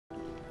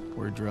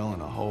We're drilling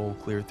a hole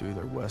clear through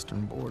their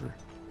western border.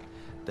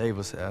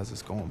 Davis has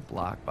us going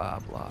block by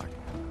block,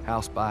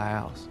 house by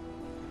house.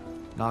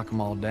 Knock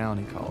them all down,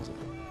 he calls it.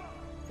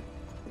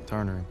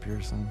 Turner and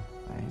Pearson,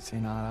 I ain't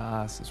seen eye to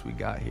eye since we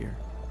got here.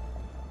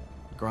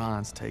 The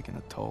grind's taking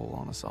a toll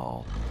on us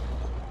all.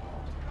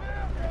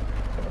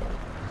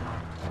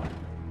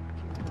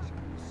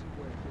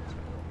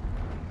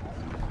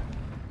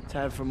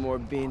 Time for more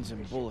beans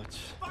and bullets.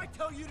 If I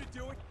tell you to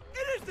do it,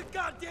 it is the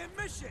goddamn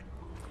mission!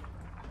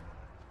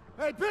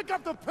 Hey, pick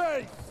up the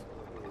pace!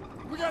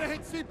 We gotta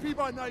hit CP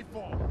by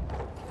nightfall.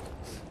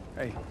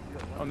 Hey,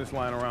 on this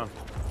line around.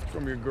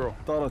 Show me your girl.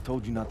 Thought I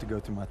told you not to go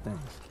through my things.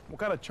 What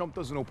kind of chump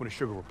doesn't open a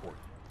sugar report?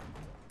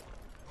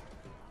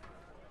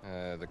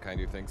 The kind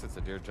who thinks it's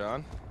a Dear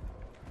John.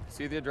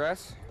 See the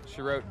address?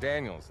 She wrote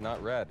Daniels,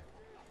 not Red.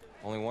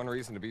 Only one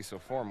reason to be so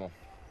formal.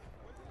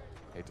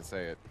 Hate to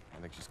say it, I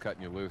think she's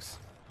cutting you loose.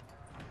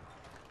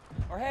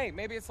 Or hey,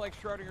 maybe it's like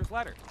Schrodinger's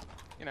letter.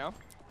 You know,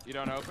 you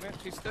don't open it,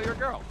 she's still your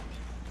girl.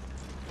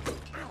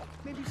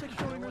 Maybe it's like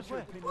Schrodinger's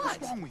letter.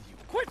 What's wrong with you?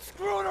 Quit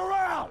screwing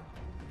around!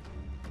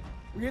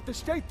 We hit the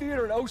State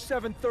Theater at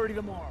 07:30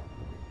 tomorrow.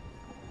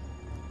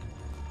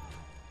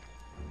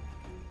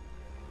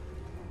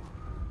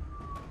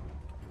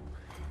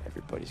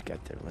 Everybody's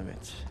got their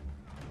limits.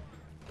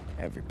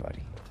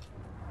 Everybody.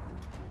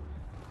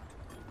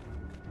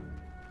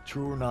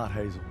 True or not,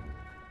 Hazel,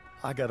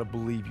 I gotta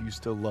believe you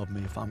still love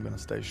me if I'm gonna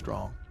stay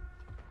strong.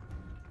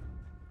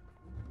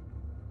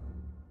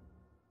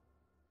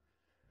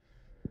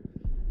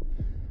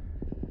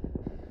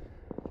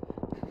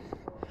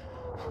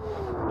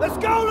 Let's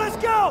go, let's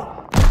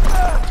go!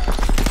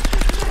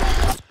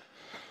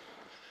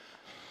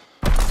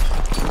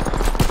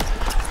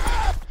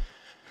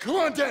 Come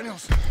on,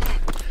 Daniels!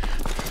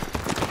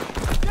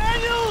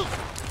 Daniels!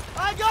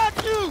 I got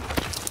you!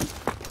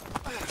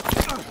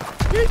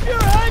 Keep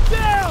your head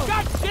down!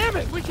 God damn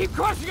it! We keep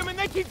crushing them and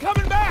they keep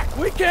coming back!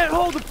 We can't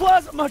hold the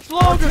plaza much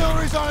longer!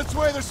 Artillery's on its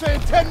way, they're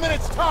saying 10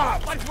 minutes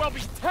top! Might as well be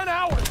 10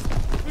 hours!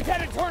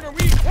 Lieutenant Turner,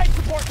 we need tank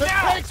support The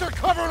now! tanks are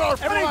covering our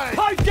Everybody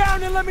flank! pipe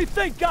down and let me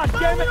think,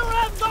 goddammit! We don't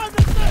have time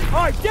to think!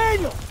 All right,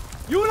 Daniel!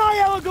 You and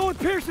I will go with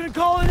Pearson and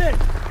call it in!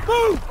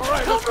 Move! All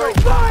right, let's Covering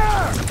go.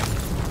 fire!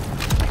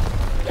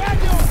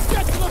 Daniels,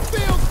 get to the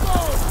field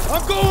phone!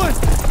 I'm going!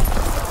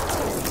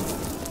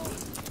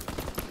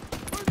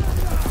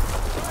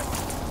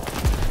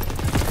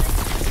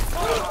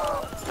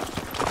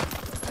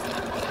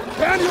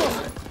 Daniels!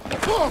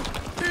 Come!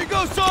 Here you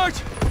go,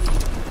 Sarge!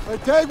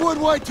 Dagwood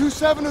White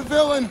 27 to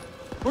Villain.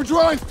 We're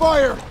drawing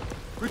fire.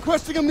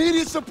 Requesting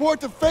immediate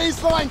support to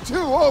phase line 2,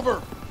 over.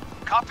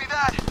 Copy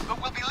that,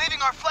 but we'll be leaving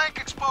our flank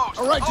exposed.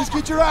 All right, just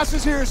get your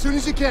asses here as soon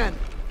as you can.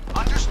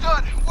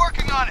 Understood.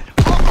 Working on it.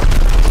 Over.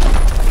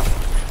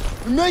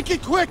 And make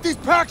it quick, these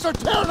packs are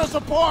tearing us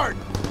apart.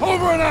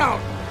 Over and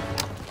out.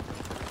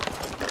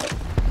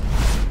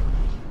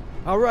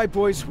 All right,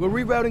 boys, we're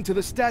rerouting to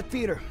the Stat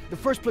Theater. The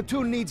first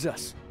platoon needs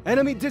us.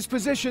 Enemy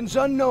dispositions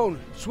unknown.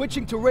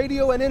 Switching to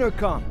radio and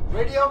intercom.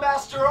 Radio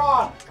master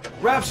on.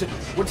 Rapson,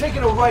 we're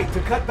taking a right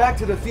to cut back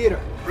to the theater.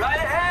 Right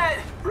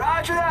ahead.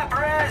 Roger that,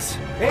 Perez.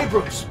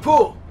 Abrams,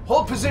 pull.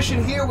 Hold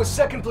position here with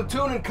 2nd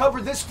Platoon and cover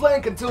this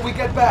flank until we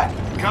get back.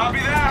 Copy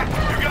that.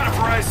 You got it,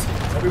 Perez.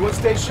 Everyone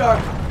stay sharp.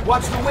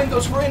 Watch the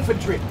windows for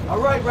infantry. All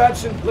right,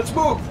 Rapson, let's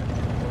move.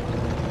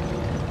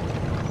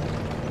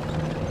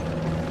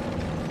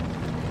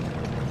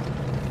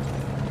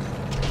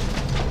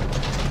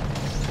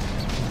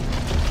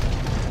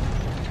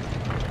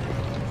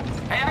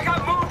 Hey, I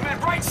got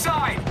movement right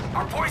side.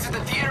 Our boys at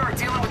the theater are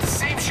dealing with the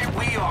same shit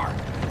we are.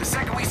 The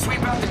second we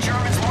sweep out the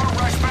Germans, we'll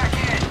rush back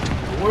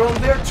in. We're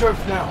on their turf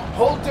now.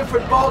 Whole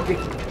different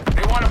ballgame.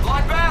 They want a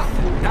bloodbath?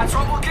 That's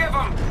what we'll give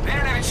them. They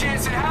don't have a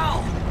chance in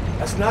hell.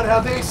 That's not how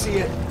they see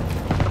it.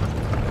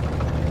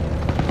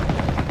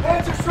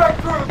 Panzer strike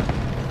group!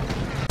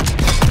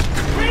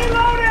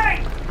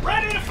 Reloading!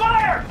 Ready to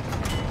fire!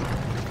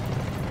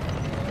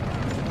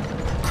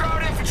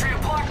 Crowd infantry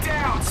are blocked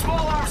down.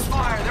 Small arms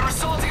fire. They're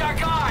assaulting our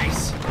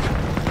guys.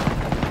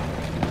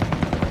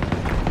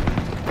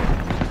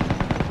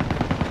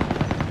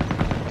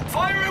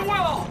 Fire at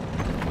will!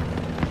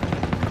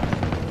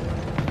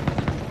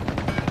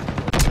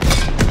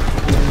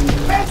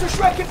 Panzer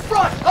Shrek in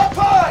front! Up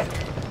high!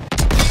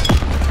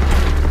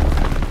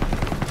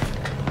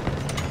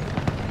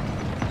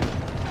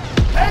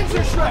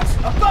 Panzer Shreks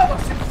above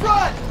us in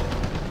front!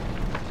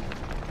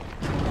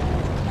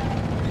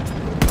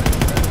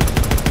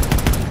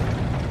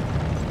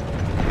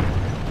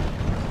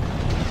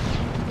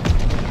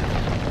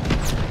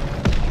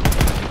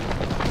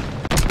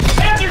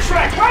 Panzer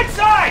Shrek, right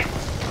side!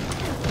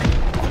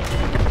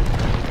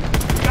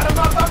 We gotta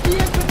mop up the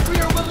infantry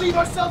or we'll leave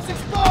ourselves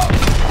exposed!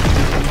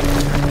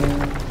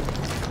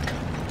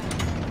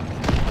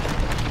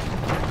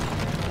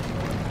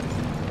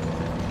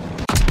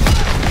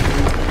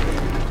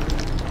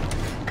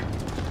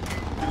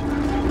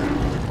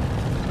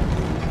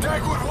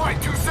 Dagwood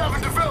White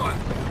 27 to Villain.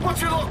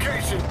 What's your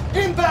location?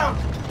 Inbound!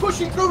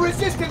 Pushing through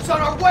resistance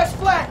on our west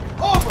flank!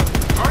 Over!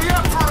 Hurry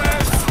up,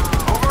 Perez.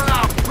 Over and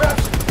out. Grab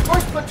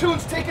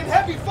platoon's taking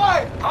heavy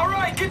fire! All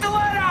right, get the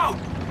lead out!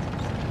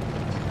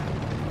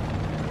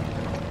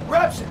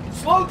 Rapson,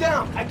 slow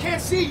down. I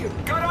can't see you.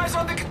 Got eyes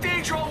on the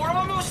cathedral. We're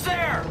almost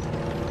there.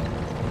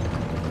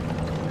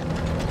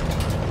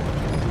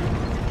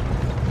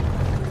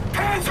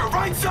 Panzer,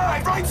 right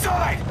side, right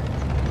side!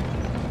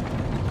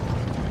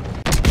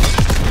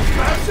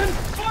 Rapson?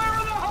 Fire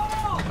in the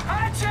hole!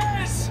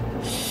 Hatches!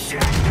 Shit!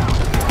 No!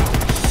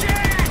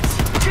 Shit!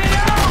 Get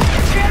out!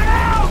 Get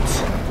out!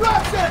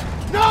 Rapson!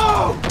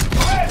 No!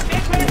 Red,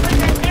 get Panzer,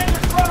 get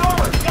Panzer's front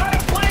armor. Got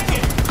it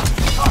flanking.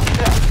 Copy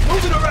that.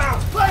 Move it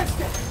around.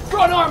 Flanston!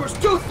 Front armor's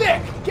too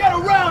thick! Get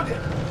around it!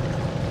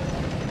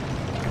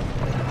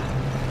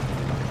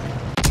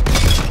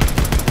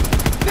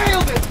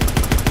 Nailed it!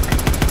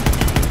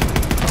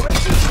 Our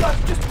extra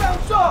shots just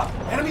bounced off!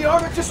 Enemy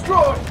armor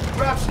destroyed!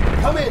 Rapson,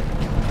 come in!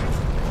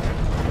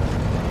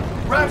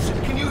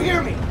 Rapson, can you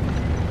hear me?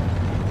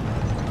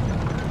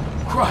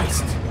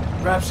 Christ!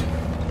 Rapson,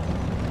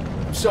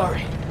 I'm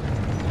sorry.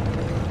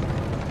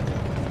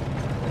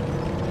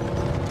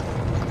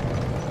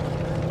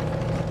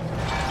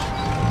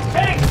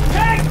 Tank!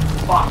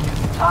 Fuck!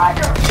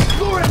 Tiger!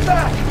 Lure it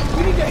back!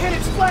 We need to hit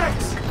its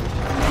flanks!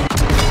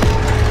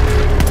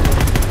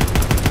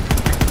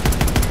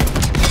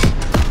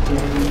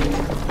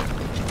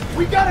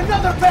 We got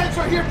another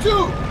Panzer here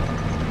too!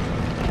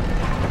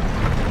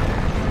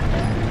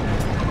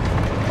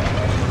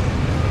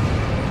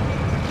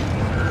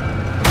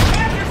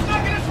 Panzer's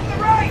knocking us from the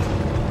right!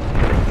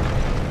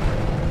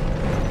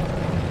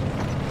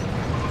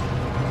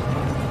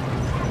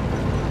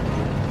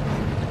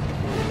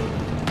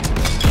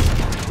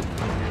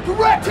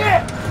 Direct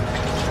hit!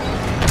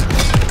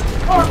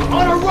 Armor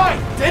on our right!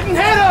 Didn't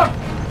hit him!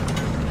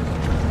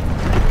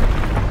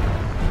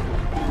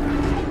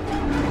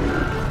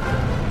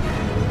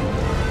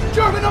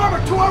 German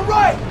armor to our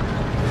right!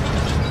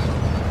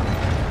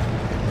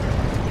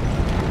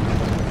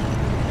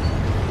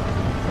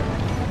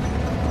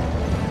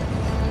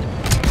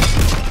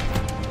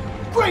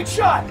 Great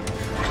shot!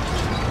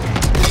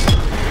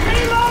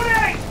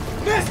 Reloading!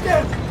 Missed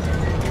him!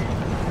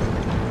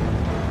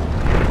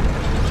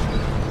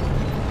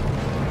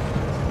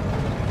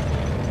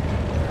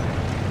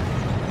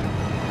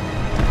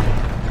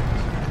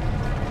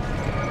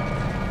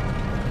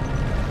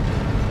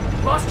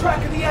 Lost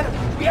track of the enemy.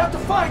 We have to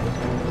find him.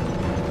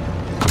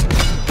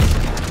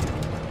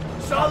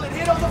 Solid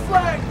hit on the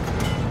flank.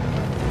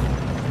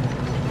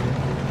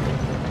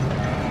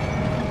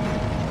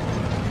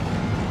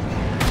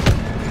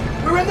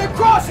 We're in their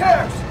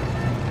crosshairs.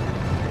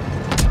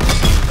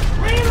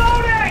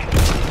 Reloading!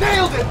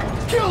 Nailed him.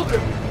 Killed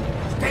him.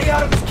 Stay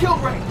out of his kill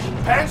range.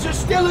 Panzer's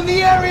still in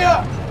the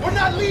area. We're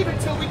not leaving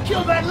till we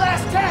kill that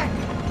last tank.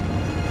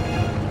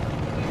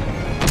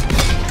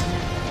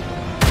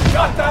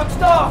 Shot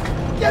bounced off.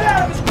 Get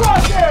out of his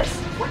crosshairs.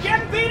 We're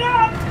getting beat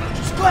up!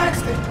 Just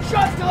glanced it.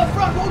 Shots to the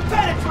front won't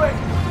penetrate.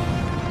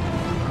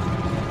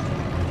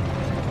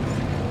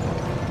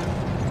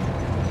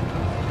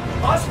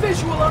 Lost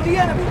visual on the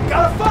enemy.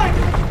 Gotta find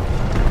him.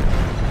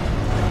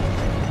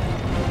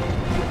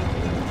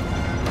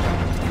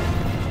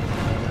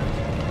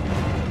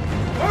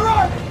 Where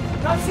are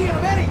they? Not seeing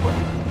them anywhere.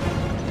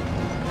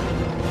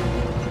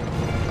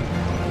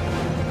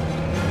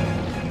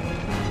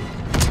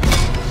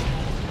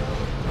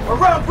 A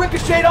round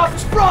ricocheted off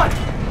his front.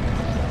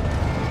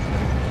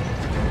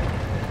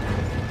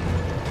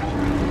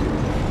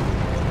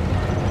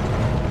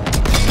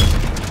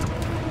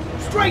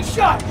 Straight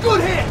shot.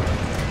 Good hit.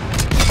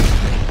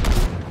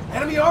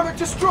 Enemy armor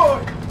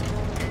destroyed.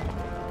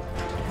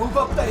 Move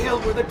up the hill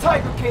where the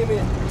Tiger came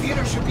in.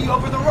 Theater should be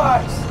over the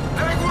rise.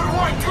 Dagwood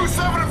White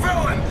 27 to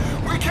Villain!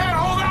 We can't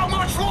hold out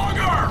much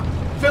longer!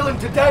 Villain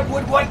to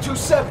Dagwood White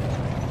 27.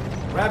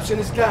 Rapson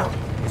is down.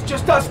 It's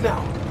just us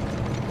now.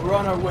 We're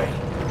on our way.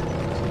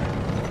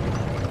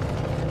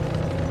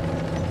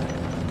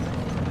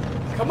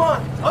 Come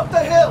on, up the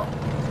hill!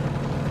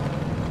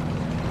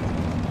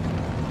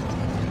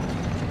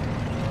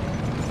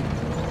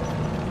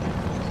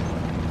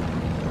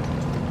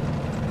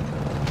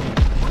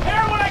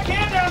 Repair what I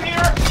can down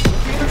here! The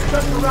theater's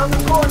just around the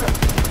corner.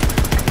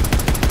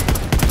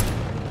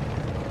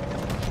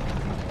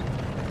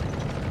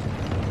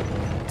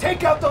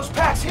 Take out those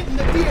packs hitting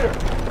the theater.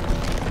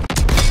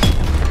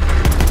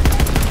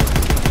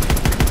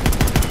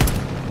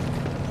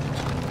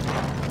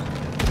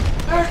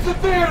 There's the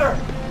theater!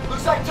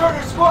 Looks like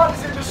Turner's squad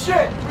is into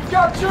shit! We've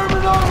got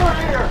German armor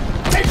here!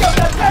 Take out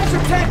that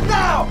Panzer tank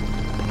now!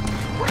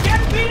 We're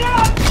getting beat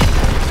up!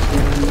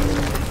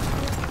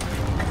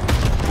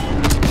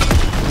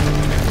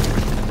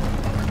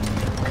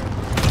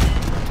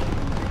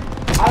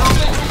 I don't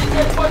think we can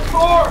get much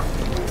more!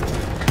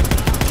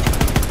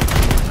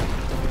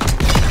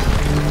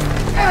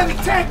 Enemy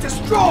tank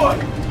destroyed!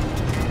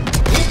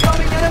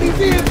 Incoming enemy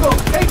vehicle!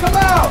 Take them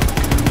out!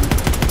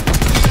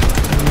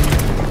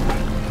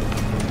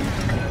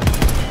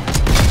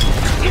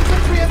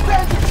 Infantry and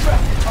Panzer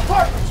trap!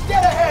 Apartments,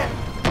 get ahead!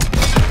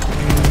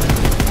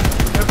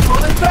 They're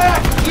pulling back!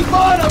 Keep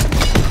on them!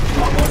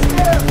 Almost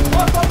there!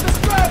 Walk up the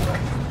straggler!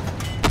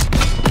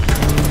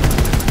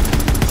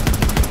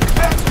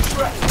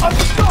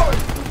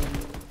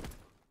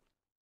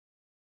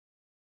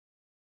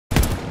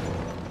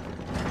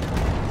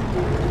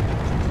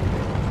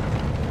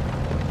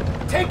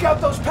 Take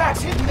out those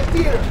packs hitting the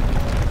theater!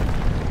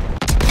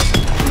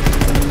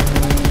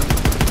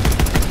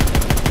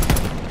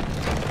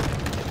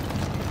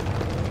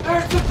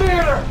 There's the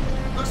theater!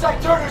 Looks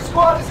like Turner's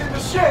squad is in the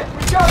shit!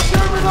 We got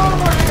German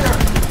armor here!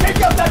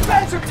 Take out that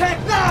Panzer tank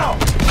now!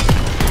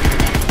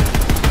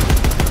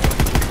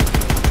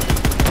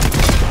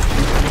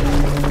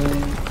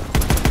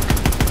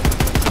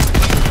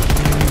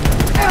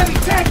 Enemy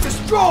tank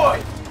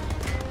destroyed!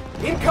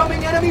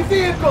 Incoming enemy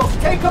vehicles!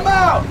 Take them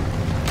out!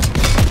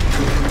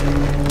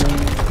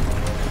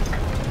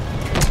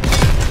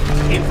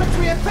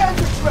 Infantry and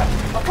Panzerschreck!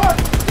 Apart!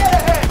 Get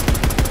ahead!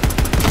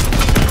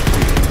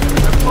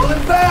 They're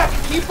pulling back!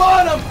 Keep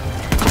on them!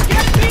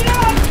 Get beat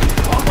up!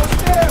 Almost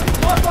there!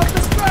 Lock up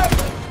the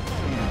straggler!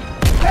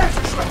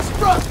 Panzerschreck's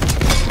front!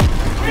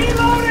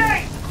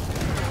 Reloading!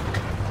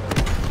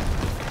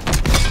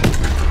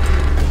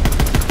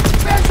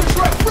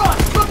 Panzerschreck front!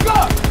 Look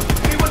up!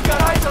 Anyone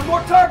got eyes on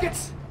more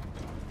targets?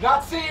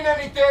 Not seeing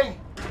anything.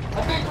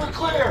 I think we're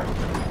clear.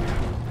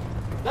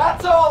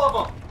 That's all of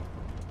them.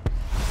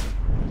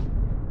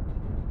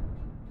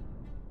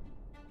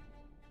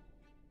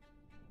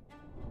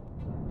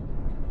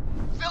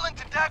 Villain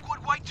to Dagwood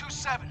White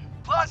 27.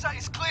 Plaza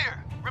is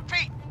clear.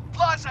 Repeat,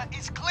 Plaza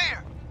is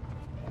clear.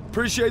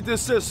 Appreciate the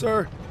assist,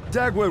 sir.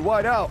 Dagwood,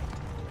 white out.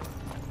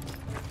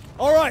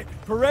 All right,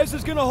 Perez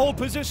is gonna hold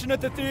position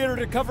at the theater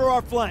to cover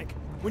our flank.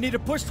 We need to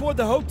push toward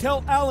the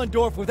Hotel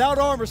Allendorf without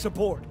armor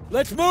support.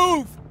 Let's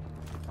move!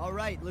 All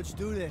right, let's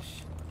do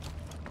this.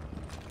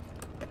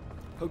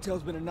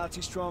 Hotel's been a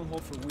Nazi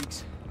stronghold for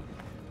weeks.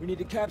 We need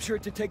to capture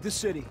it to take the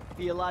city.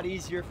 Be a lot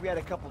easier if we had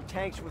a couple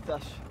tanks with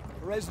us.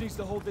 Perez needs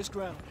to hold this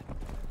ground.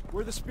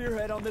 We're the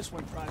spearhead on this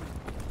one, Private.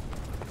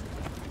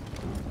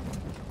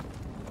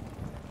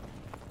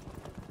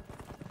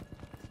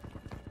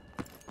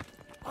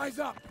 Eyes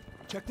up!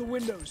 Check the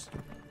windows.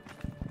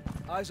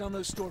 Eyes on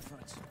those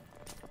storefronts.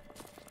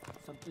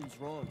 Something's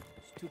wrong.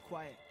 It's too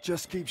quiet.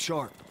 Just keep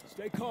sharp.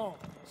 Stay calm.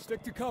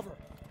 Stick to cover.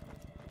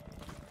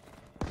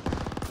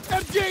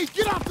 MG,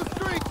 get off the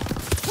street!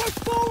 Push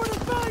forward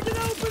and find an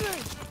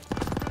opening!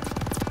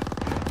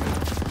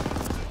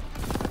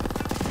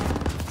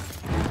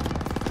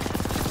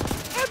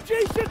 MG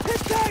should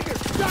hit Tiger!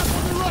 Shot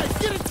on the right!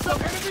 Get it, some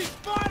enemy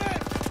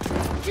spotted!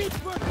 Keep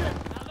pushing!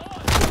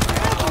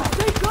 Ambulance,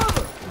 take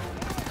cover!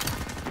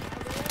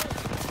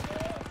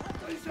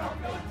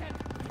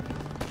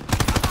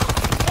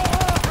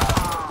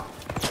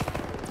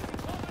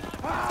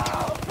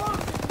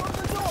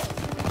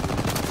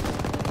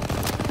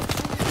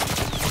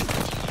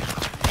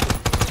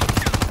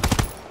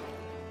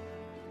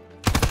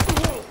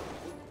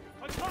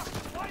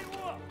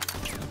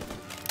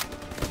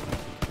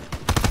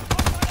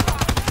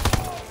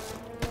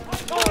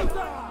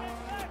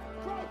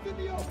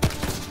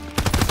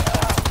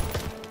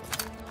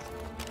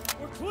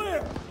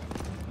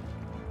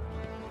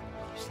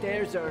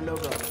 Stairs are a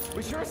no-go.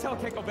 We sure as hell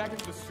can't go back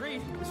into the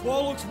street. This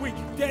wall looks weak.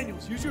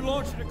 Daniels, use your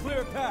launcher to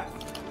clear a path.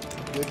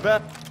 Good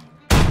bet.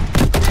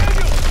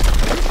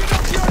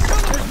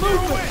 There's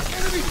movement!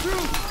 Enemy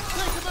troops!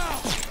 Take them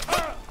out!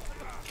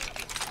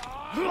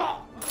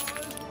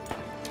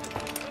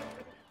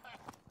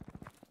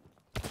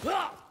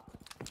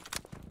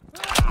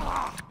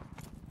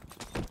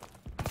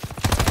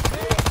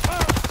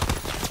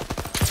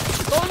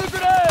 Throw the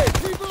grenade!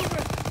 Keep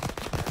moving!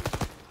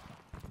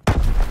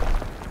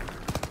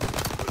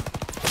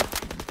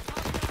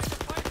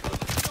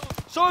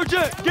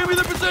 Sergeant, give me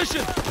the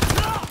position!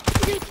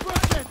 Keep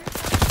pushing!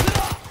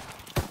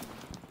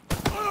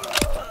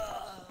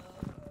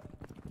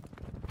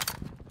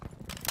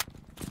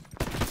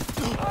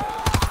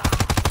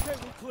 Okay,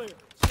 we're clear.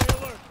 Stay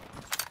alert.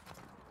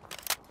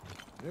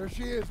 There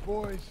she is,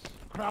 boys.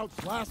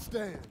 Kraut's last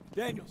stand.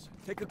 Daniels,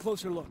 take a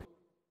closer look.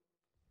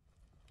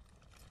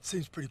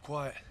 Seems pretty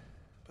quiet,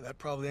 but that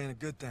probably ain't a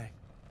good thing.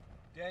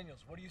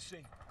 Daniels, what do you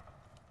see?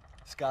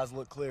 Skies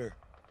look clear.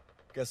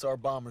 Guess our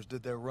bombers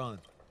did their run.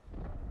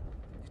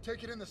 You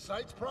taking in the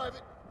sights,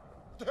 Private?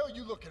 What the hell are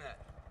you looking at?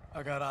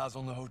 I got eyes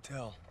on the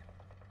hotel.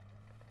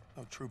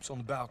 No troops on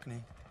the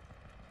balcony.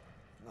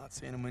 Not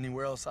seeing them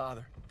anywhere else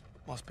either.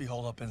 Must be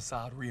holed up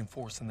inside,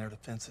 reinforcing their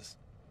defenses.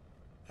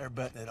 They're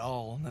betting it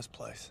all on this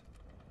place.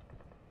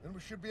 Then we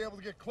should be able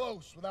to get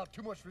close without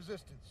too much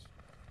resistance.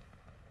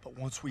 But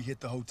once we hit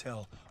the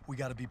hotel, we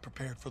gotta be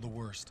prepared for the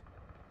worst.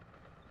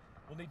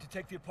 We'll need to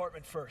take the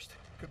apartment first.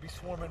 Could be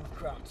swarming with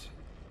Krauts.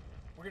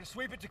 We're gonna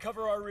sweep it to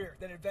cover our rear,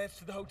 then advance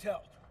to the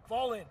hotel.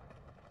 Fall in.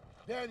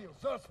 Daniel,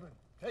 Zussman,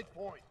 take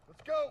point.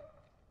 Let's go!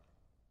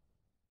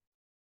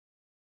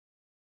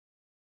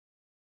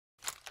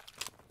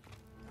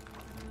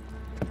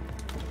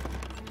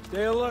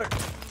 Stay alert.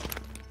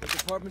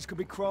 The apartments could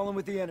be crawling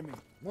with the enemy.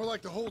 More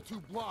like the whole 2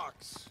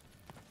 blocks.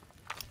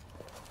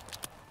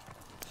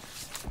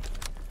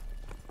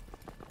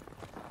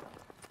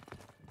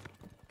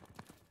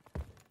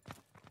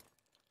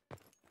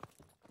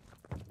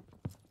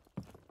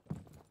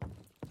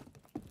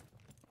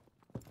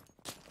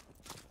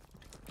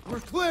 We're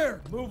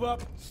clear! Move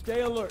up.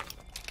 Stay alert.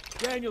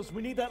 Daniels,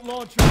 we need that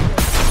launcher.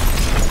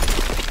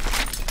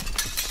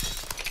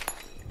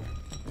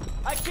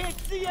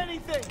 see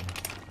anything!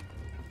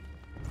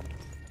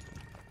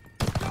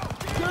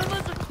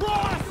 Germans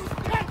across!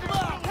 Head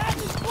block! Head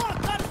is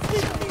blocked! Gotta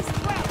see these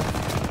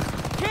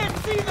traps! Can't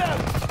see them!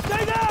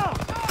 Stay down!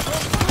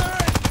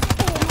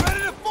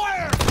 Ready to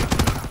fire!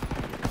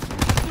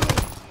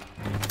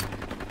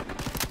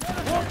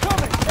 More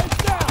coming! Head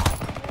down!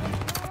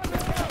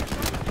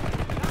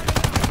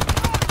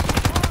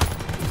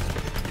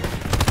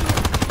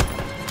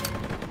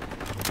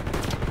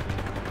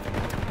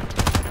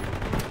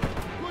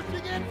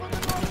 Pushing in from the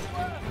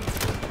northwest!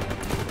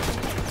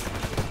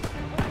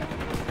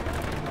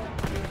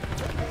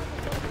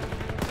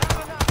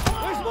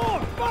 There's more!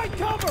 Find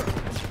cover!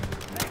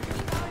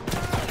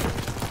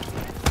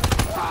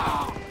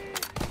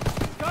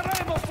 Got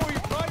ammo for you,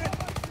 Private!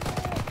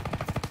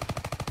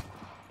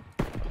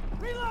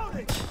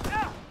 Reloading!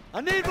 Yeah!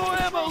 I need more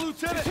ammo,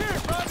 Lieutenant! Here,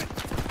 Private!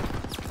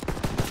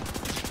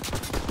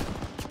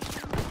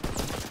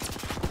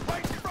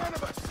 Right in front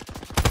of us!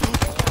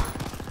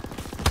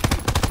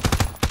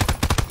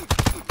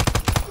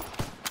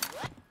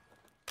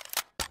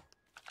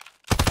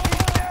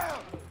 Down!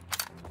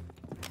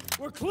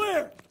 We're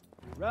clear!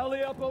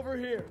 Rally up over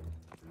here.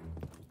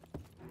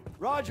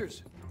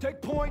 Rogers,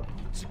 take point,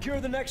 secure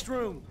the next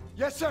room.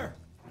 Yes, sir!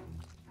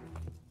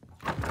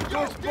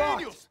 Door's blocked.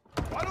 Daniels!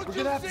 Why don't We're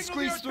you gonna have to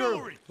signal the squeeze through.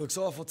 artillery? Looks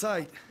awful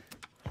tight.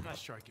 I'm not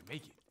sure I can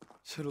make it.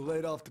 Should have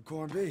laid off the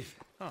corned beef.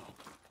 Oh,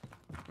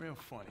 real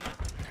funny.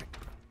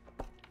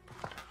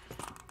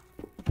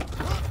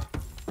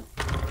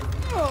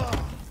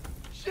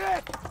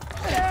 Shit!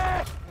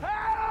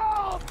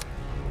 Help!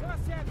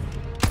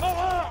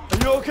 Are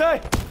you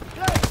okay?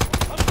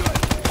 I'm good!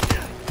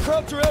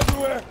 Crops are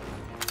everywhere.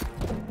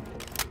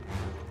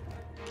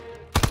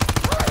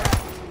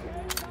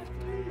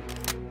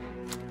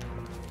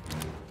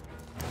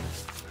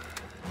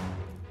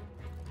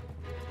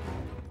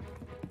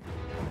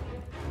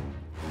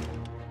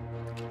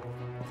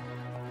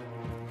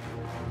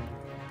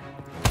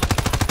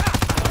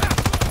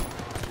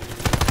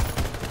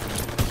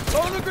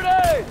 Throw the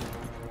grenade!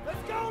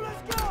 Let's go,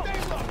 let's go! Stay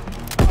low!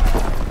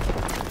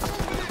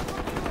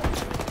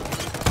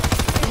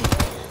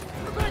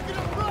 We're making a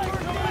break!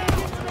 Come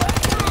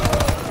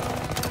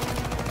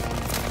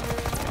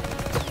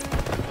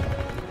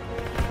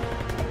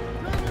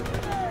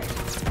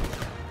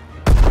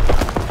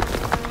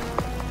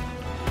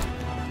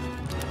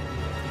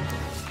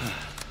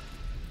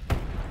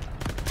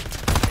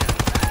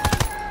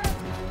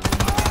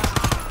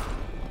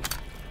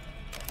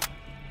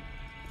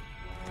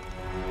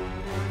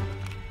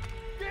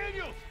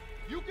Daniels!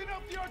 You can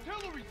help the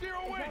artillery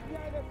zero in!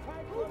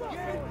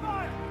 Get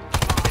fire!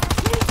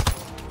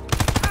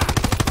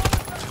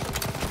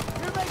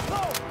 Here they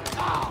come!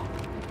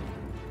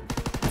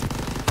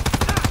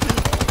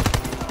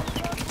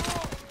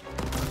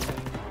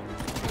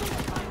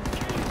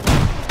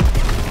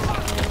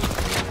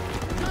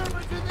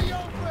 Germans in the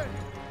open!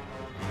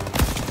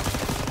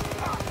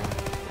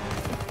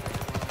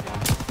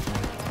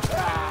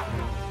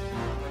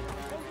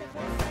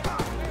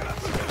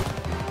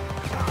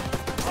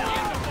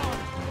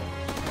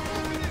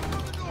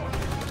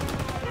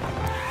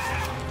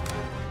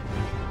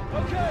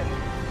 Okay,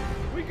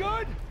 we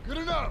good? Good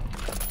enough!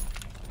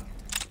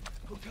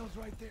 Hotel's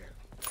right there.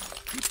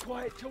 Keep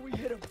quiet till we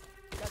hit him.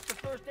 Got the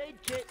first aid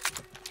kit.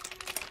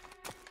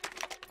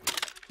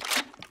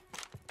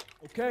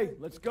 Okay,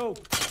 let's go.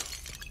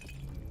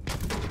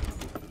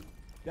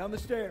 Down the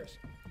stairs.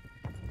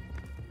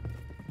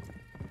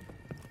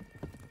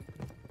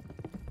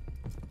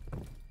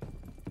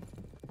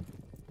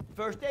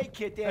 First aid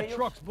kit, That Daniels.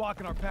 truck's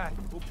blocking our path.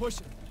 We'll push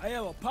it.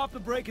 Aiello, pop the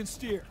brake and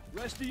steer.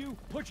 Rest of you,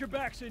 put your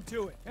backs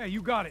into it. Hey,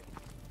 you got it.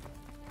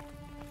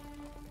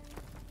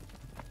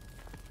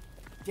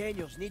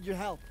 Daniels, need your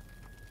help.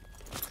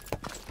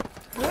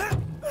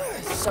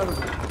 Son of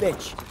a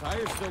bitch.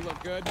 Tires still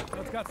look good.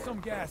 It's got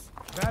some gas.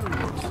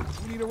 Battery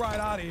works. We need a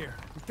ride out of here.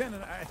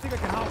 Lieutenant, I think I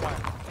can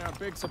hotwire. Yeah,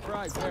 big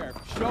surprise there.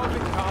 Shove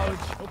it, college.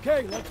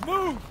 Okay, let's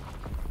move!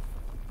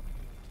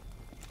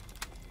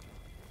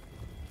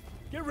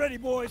 Get ready,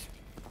 boys.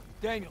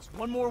 Daniels,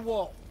 one more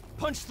wall.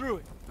 Punch through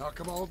it. Knock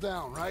them all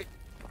down, right?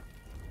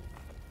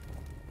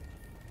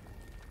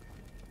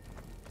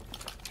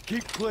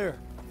 Keep clear.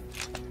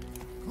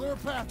 Clear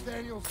path,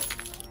 Daniels.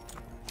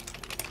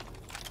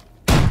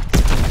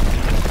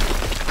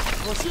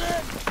 Push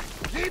in!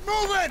 Keep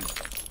moving!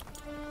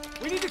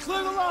 We need to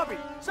clear the lobby.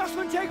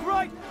 Sussman, take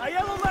right.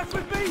 Aiello left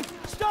with me.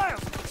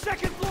 Stiles,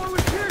 second floor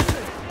with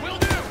Pearson. Will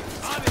do!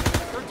 On it!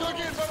 They're dug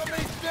in by the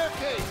main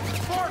staircase!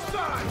 Far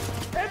side!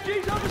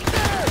 MG's on the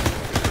stairs.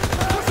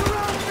 Push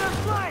around their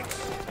flanks.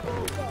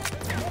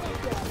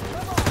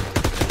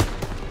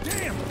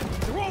 Damn!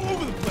 They're all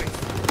over the place.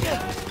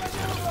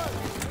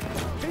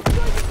 He's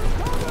breaking for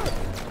cover.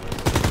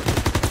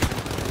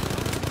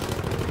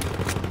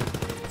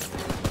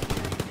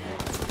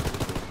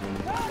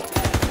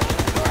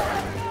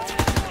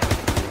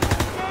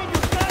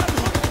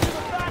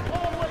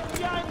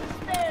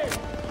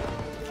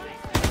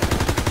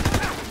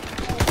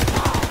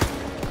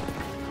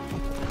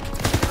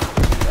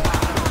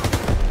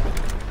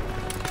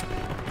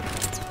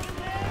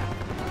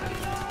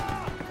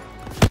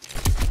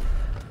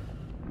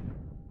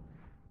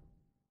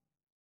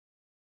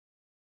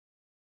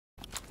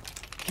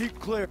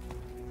 clear.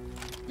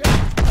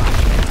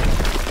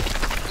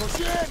 Push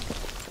in!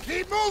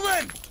 Keep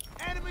moving!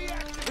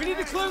 We need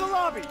to clear the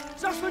lobby.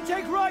 Sussman,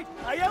 take right.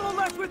 Ayala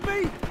left with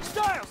me.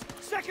 Styles,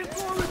 second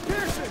floor with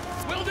Pearson.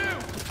 Will do!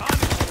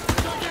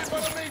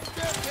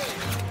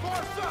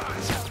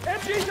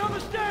 MG's on the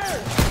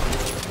stairs.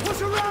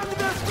 Push around to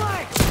their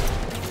flank.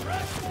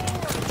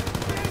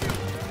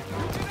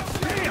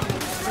 Damn!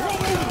 They're all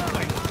over the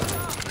place!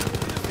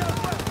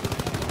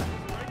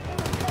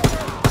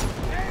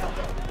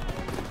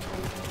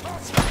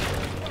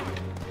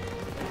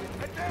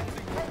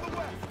 Advancing from the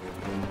west!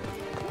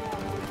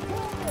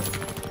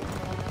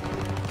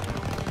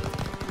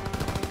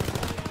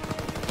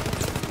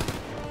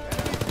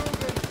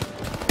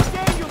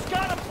 Daniel's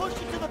gotta push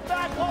into the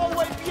back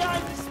hallway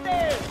behind the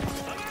stairs.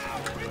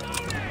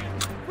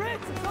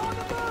 Fritz is on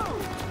the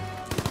move.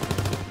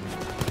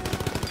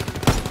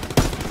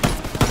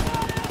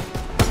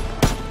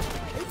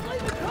 He's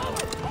leaving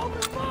cover.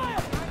 Open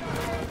fire.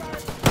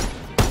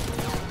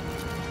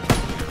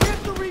 Get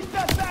to reach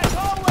that back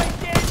hallway,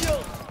 Daniel.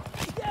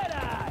 Get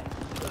out.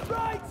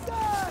 Right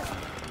side.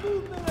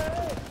 Movement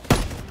ahead.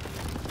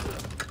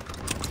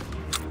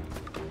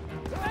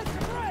 Let's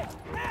break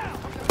now.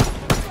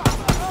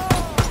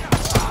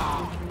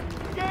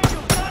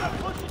 Daniel, gotta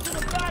push it to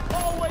the back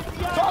hallway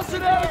behind. Toss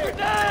it out,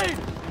 grenade!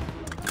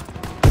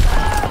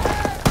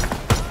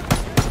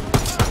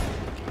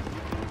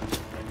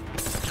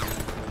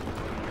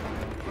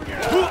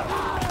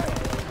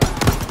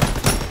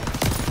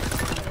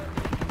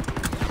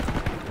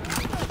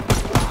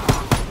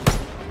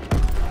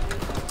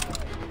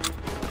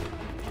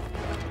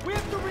 We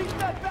have to reach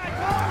that back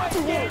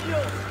hallway,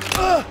 Daniel!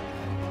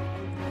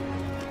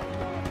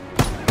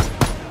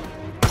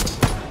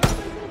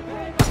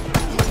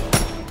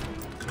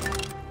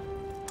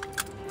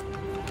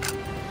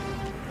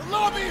 The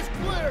lobby is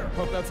clear!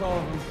 Hope that's all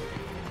of them.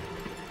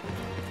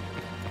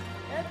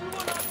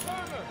 Everyone on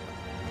Turner!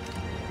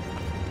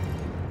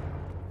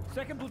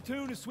 Second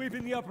platoon is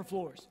sweeping the upper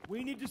floors.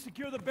 We need to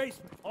secure the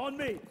basement. On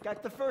me.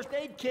 Got the first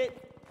aid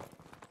kit.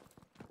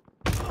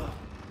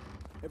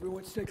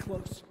 Everyone stay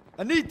close.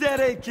 I need that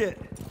aid kit.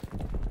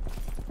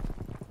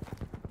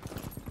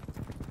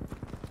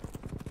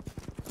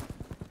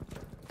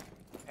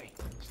 Hey,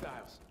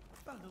 Styles.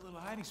 Found a little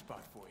hiding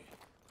spot for you.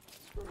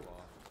 Screw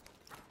off.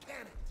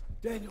 Damn it!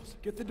 Daniels,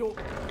 get the door.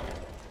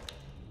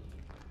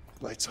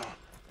 Lights on.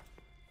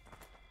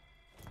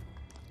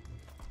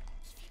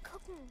 Ich will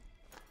gucken.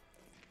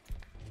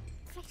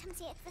 Vielleicht haben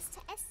sie etwas zu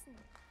essen.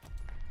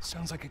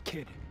 Sounds like a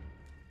kid.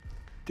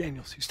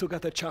 Daniels, you still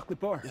got that chocolate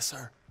bar? Yes,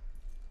 sir.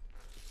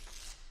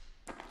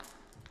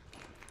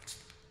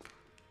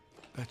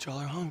 Bet y'all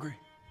are hungry.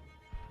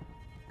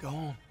 Go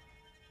on.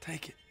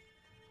 Take it.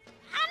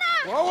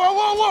 Whoa, whoa,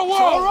 whoa, whoa, whoa!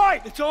 It's all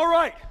right! It's all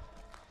right!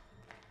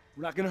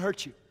 We're not gonna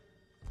hurt you.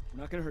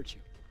 We're not gonna hurt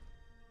you.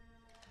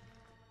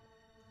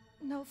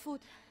 No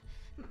food.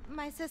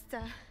 My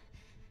sister.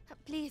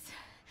 Please.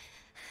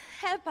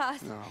 Help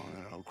us. No.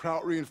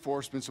 Kraut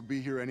reinforcements will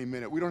be here any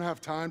minute. We don't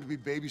have time to be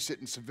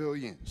babysitting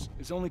civilians.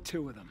 There's only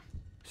 2 of them.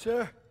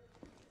 Sir,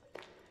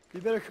 you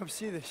better come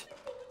see this.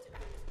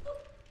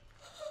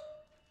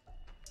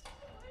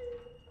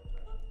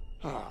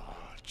 Oh,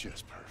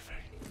 just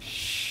perfect.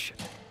 Shh.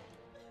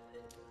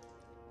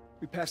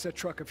 We passed that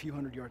truck a few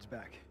hundred yards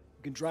back.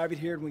 We can drive it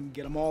here and we can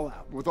get them all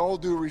out. With all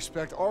due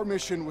respect, our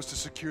mission was to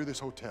secure this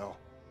hotel.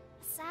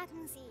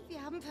 Sagen Sie.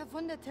 Wir haben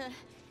Verwundete.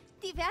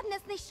 Die werden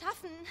es nicht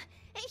schaffen.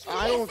 Ich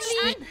I will don't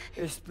fliehen.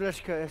 speak... Ich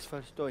spreche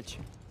etwas Deutsch.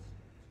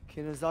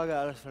 Keine Sorge,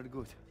 alles wird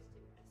gut.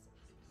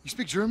 You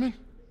speak German?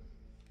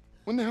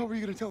 When the hell were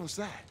you gonna tell us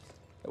that?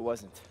 It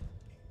wasn't.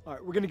 All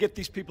right, we're gonna get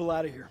these people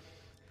out of here.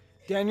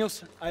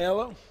 Daniels,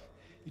 Aiello,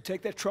 you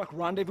take that truck,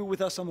 rendezvous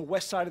with us on the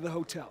west side of the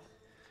hotel.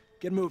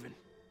 Get moving.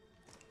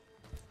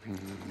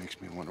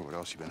 Makes me wonder what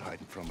else you've been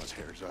hiding from us,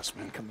 Herr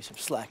Zussman. Cut me some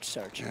slack,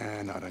 Sergeant.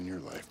 Eh, not on your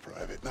life,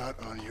 Private. Not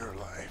on your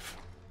life.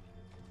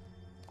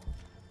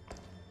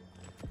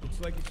 Looks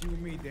like it's you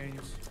and me,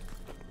 Daniels.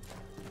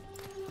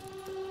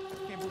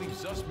 Can't believe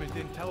Zussman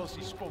didn't tell us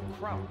he spoke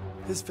Kraut.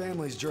 His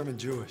family's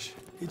German-Jewish.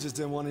 He just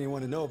didn't want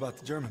anyone to know about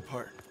the German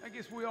part. I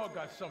guess we all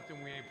got something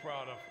we ain't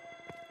proud of.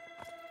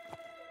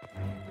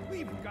 We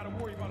even gotta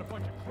worry about a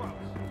bunch of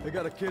Krauts. They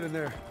got a kid in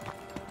there.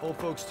 Old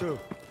folks, too.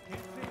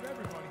 Can't save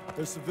everybody.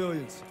 They're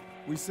civilians.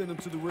 We send them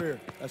to the rear.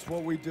 That's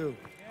what we do.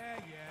 Yeah.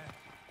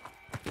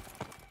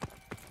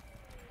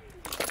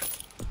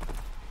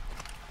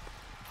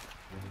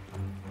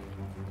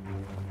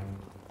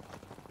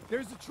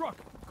 There's the truck.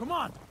 Come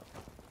on.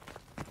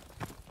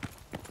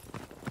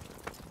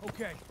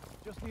 Okay,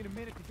 just need a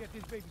minute to get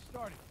this baby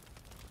started.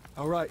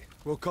 All right,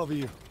 we'll cover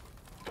you.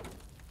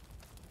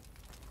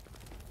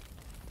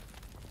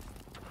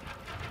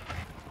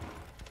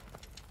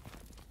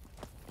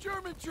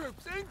 German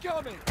troops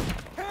incoming!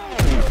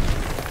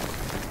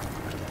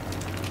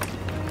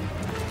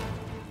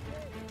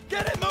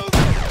 Get it moving!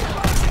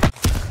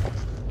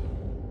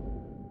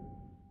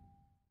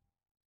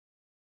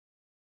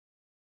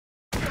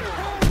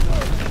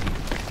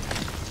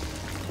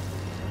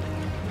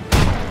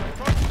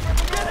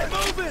 Get it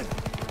moving!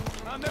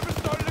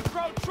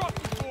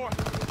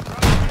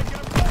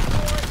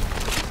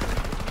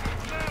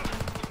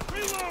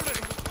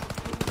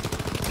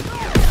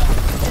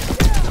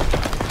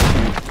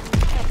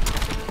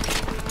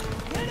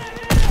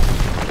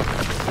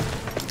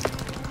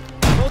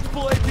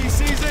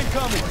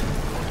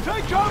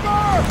 Take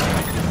cover!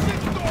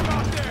 There's a storm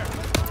out there!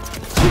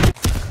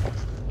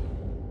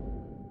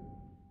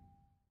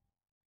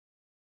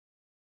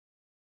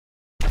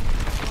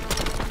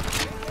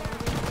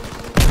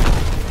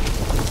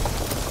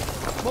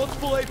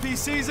 Multiple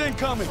APCs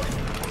incoming!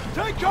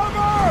 Take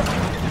cover!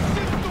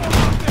 There's a storm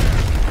out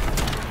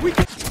there! We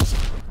can...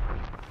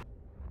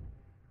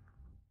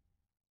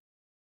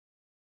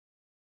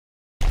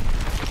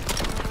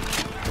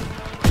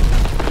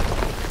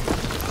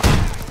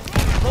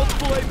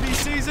 Multiple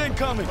APCs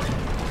incoming!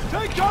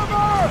 Take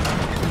cover!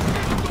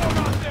 There's a storm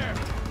out there!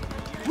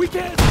 We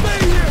can't stay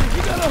here!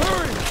 You gotta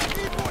hurry!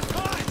 We need more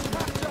time!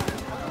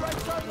 On the right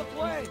side of the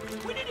plane.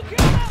 We need to kill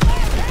that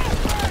last half!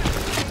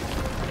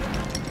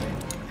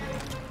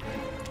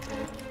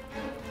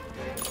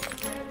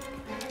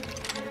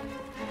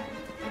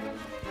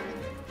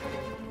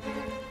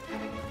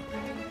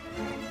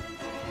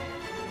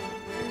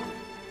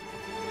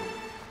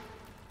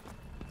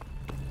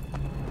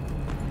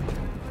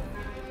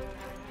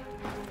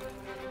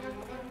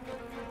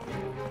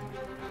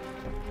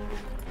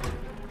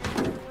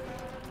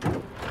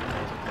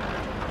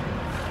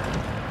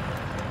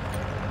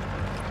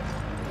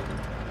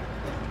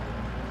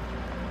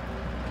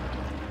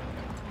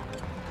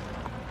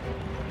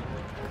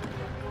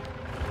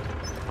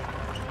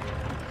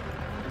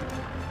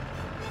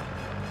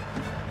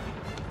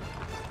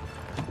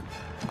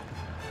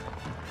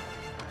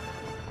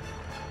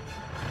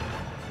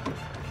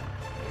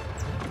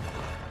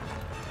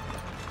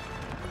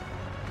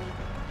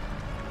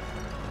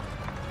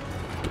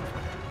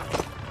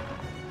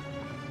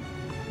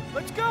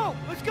 Let's go!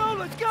 Let's go!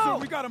 Let's go! Sir,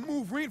 we gotta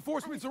move.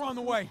 Reinforcements are on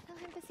the way. Noch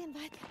ein bisschen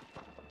weiter.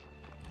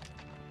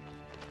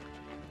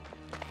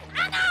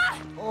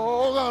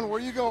 Oh, hold on, where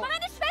you going?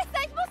 Meine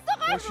Schwester, ich muss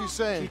zurück! What's she She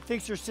saying?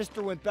 thinks her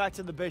sister went back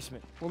to the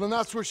basement. Well, then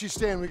that's where she's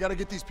staying. We gotta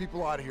get these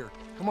people out of here.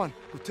 Come on.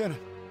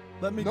 Lieutenant,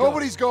 let me go.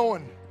 Nobody's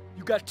going.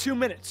 You got 2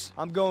 minutes.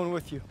 I'm going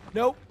with you.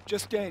 Nope,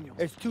 just Daniel.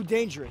 It's too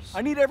dangerous.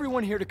 I need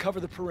everyone here to cover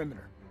the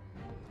perimeter.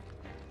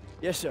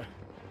 Yes, sir.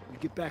 We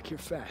get back here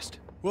fast.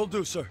 Will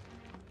do, sir.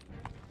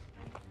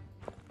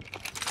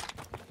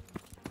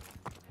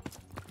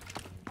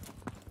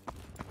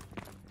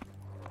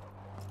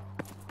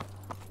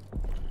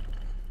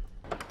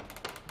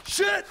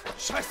 Shit!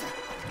 Scheiße!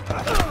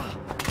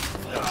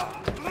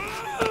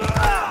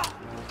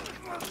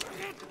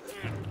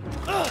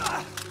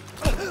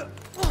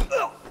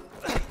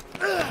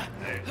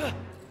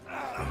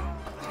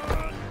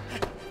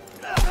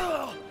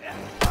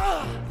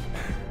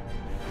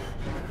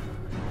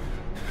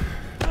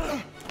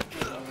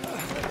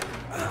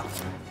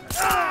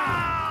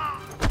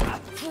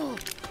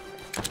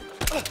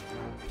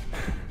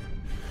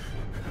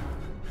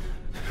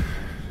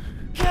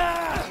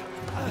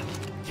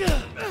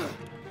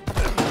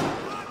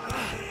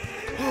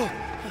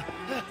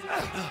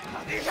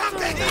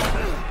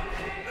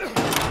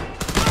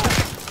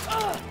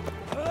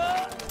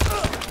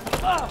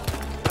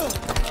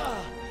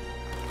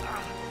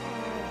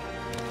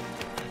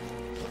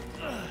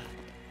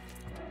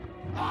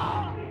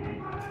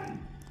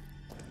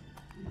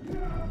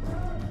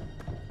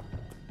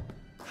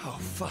 Oh,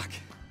 fuck.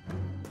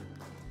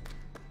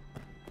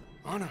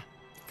 Anna.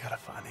 Gotta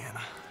find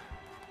Anna.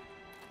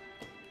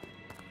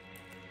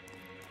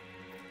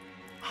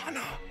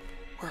 Anna,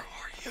 where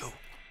are you?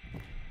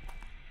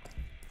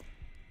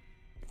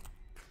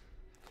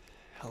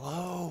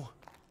 Hello?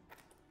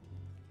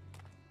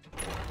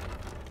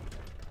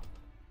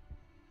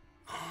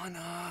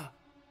 Anna.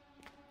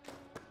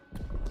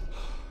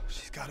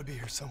 She's gotta be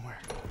here somewhere.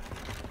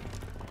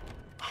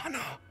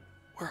 Anna,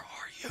 where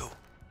are you?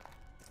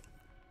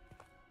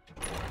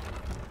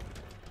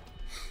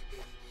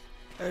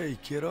 Hey,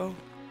 kiddo.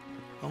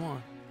 Come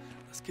on.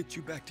 Let's get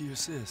you back to your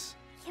sis.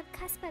 Ich habe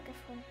Kasper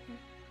gefunden.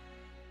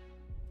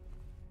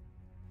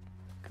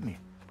 Come here.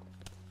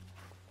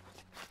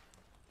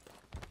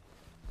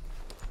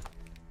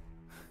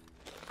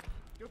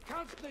 Du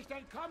kannst nicht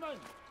entkommen!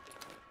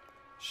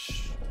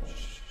 Shh.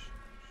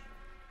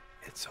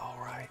 It's all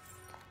right.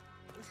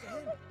 Wo ist er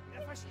hin?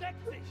 Er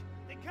versteckt sich!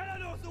 Den Keller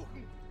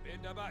durchsuchen!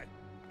 Bin dabei.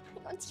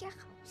 Bring uns hier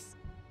raus.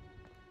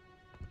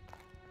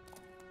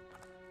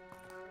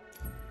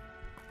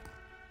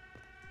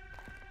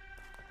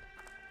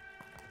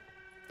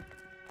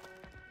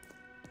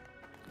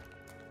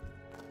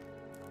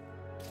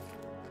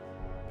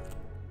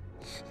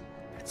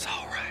 It's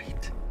all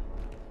right.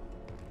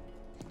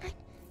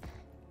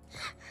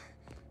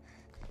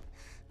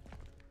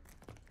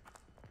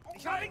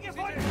 Ich habe ihn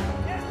gefunden!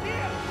 Er ist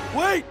hier!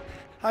 Wait!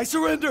 I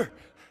surrender!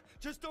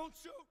 Just don't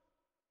shoot!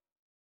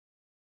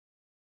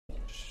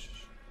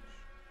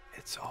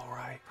 It's all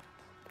right.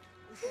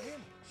 Wo ist er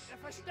hin? Er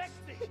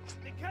versteckt sich!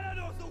 Den Keller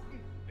durchsuchen!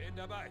 Bin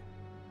dabei.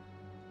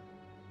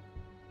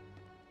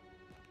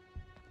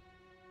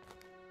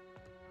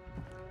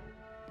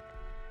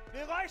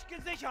 Bereich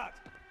gesichert!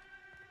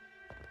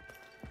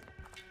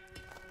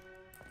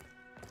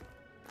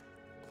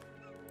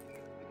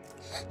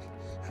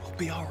 We'll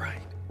be all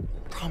right.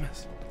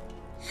 Promise.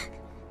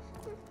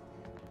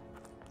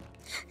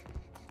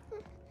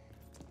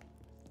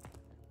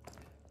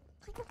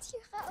 uns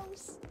hier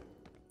raus.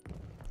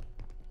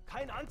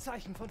 Kein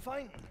Anzeichen von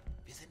Feinden.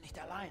 Wir sind nicht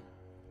allein.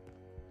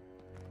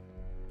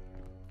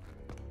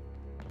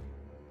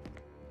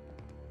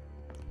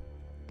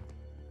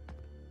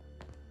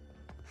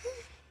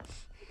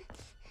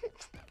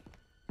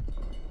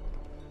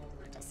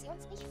 Dass sie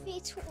uns nicht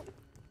wehtun.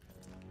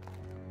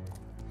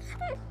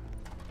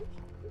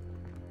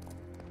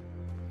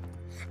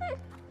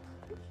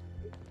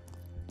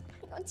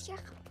 Bring uns hier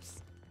raus.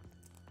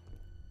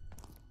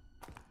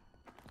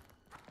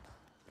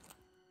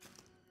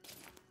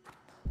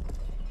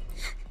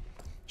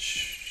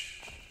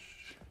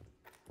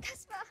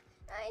 Kaspar,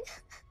 nein.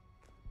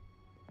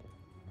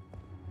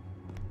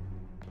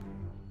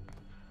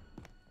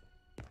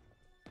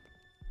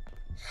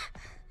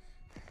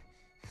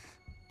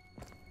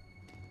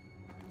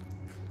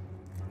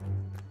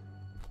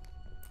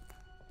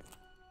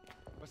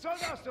 Was soll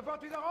das?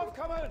 Sofort wieder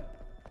raufkommen!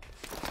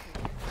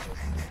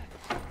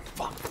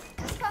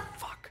 Kaspar.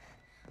 Fuck.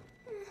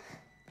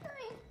 Nein,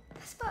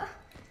 Kaspar.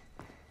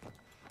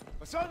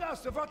 Was soll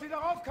das? Sofort wieder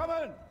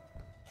raufkommen!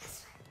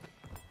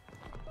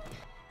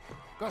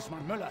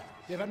 Gossmann, Müller,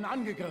 wir werden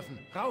angegriffen.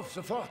 Rauf,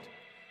 sofort!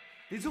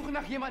 Wir suchen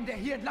nach jemandem, der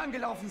hier entlang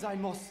gelaufen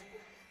sein muss.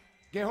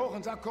 Geh hoch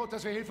und sag Code,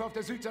 dass wir Hilfe auf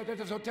der Südseite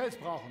des Hotels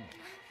brauchen.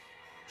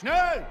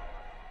 Schnell!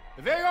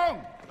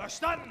 Bewegung!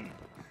 Verstanden!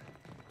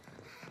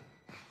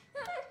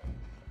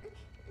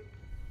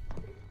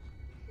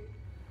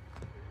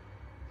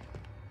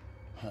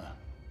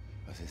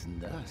 Was ist denn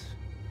das?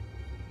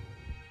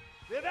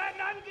 Wir werden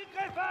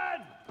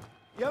angegriffen!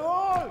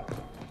 Jawohl!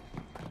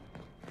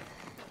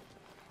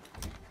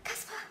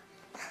 Kaspar.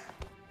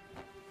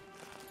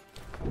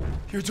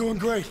 You're doing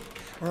great.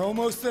 We're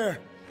almost there.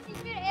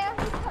 Ich will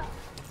Erika.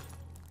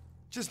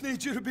 Just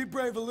need you to be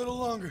brave a little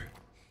longer.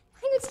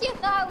 Bring uns hier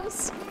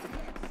raus.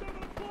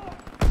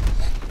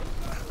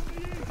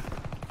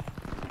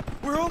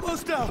 We're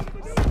almost out.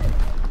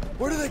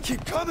 Where do they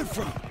keep coming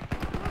from?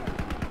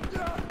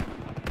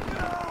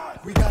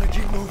 We gotta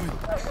keep moving.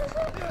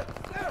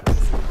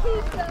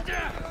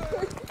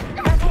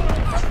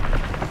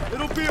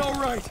 It'll be all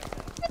right.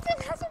 Bitte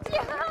lass uns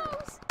hier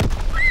raus.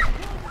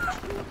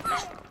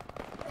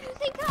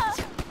 Erika.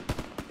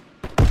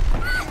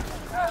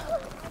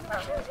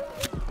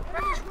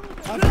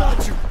 I've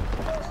got you.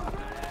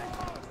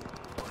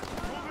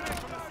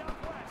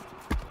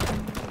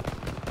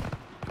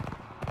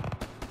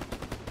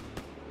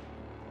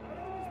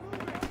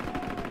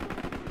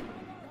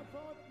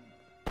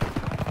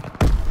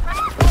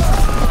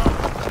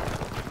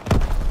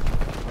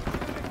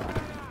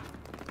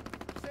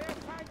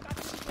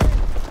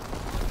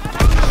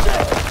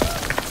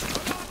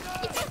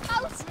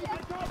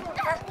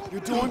 You're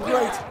doing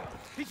great.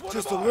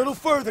 Just a little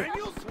further.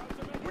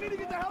 We need to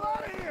get the hell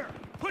out of here!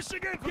 Push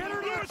again! Get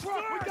her to the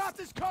truck! We got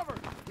this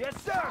covered! Yes,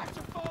 sir.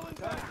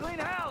 Clean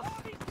house.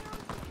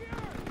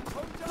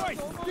 Wait,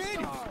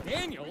 Daniels!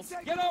 Daniels?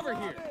 Get over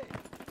here!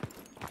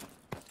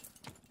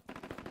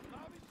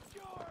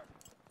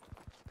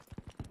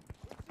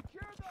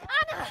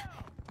 Anna!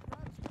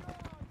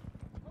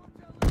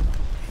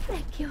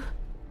 Thank you.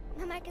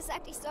 Mama hat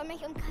gesagt, ich soll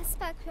mich um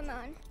Kaspar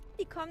kümmern.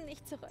 Die kommen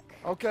nicht zurück.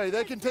 Okay,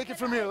 they can take it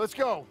from here. Let's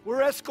go.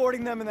 We're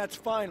escorting them, and that's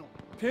final.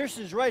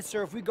 Pearson's right,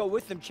 sir. If we go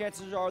with them,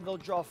 chances are they'll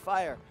draw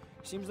fire.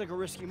 Seems like a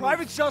risky move.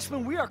 Private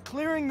Sussman, we are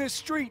clearing this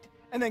street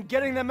and then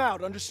getting them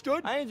out,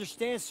 understood? I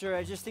understand, sir.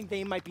 I just think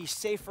they might be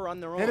safer on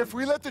their own. And if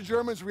we let the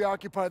Germans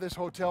reoccupy this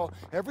hotel,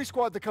 every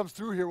squad that comes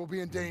through here will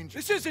be in danger.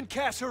 This isn't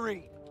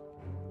Kasserine.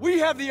 We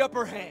have the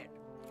upper hand.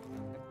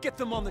 Get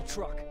them on the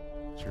truck.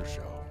 It's your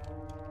show.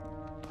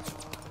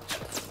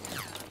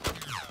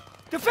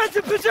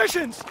 Defensive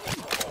positions!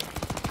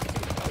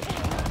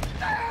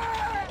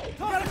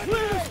 Gotta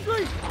clear the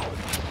street!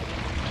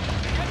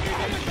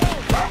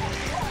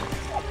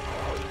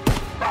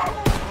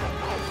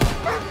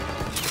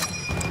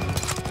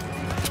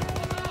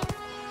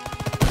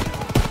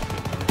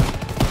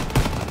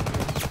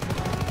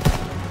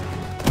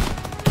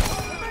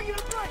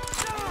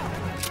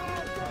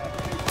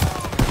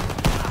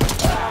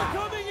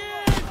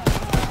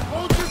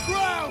 Hold your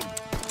ground!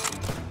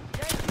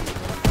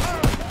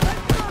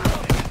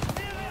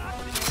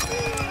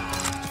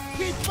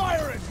 Keep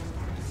firing!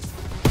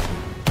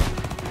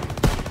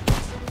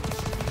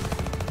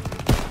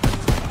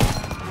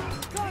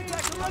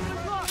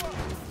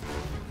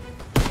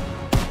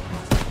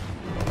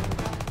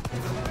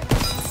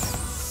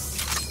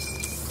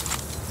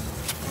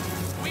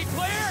 We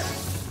clear?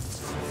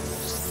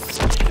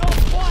 Still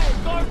quiet,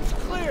 gardens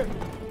clear!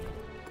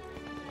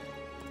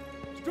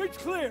 Street's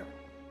clear!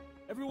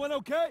 Everyone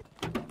okay?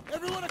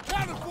 Everyone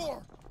accounted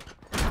for!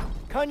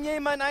 Kann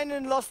jemand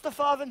einen Laster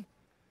fahren?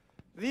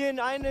 Wir in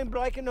einen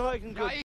Breckenhäusen.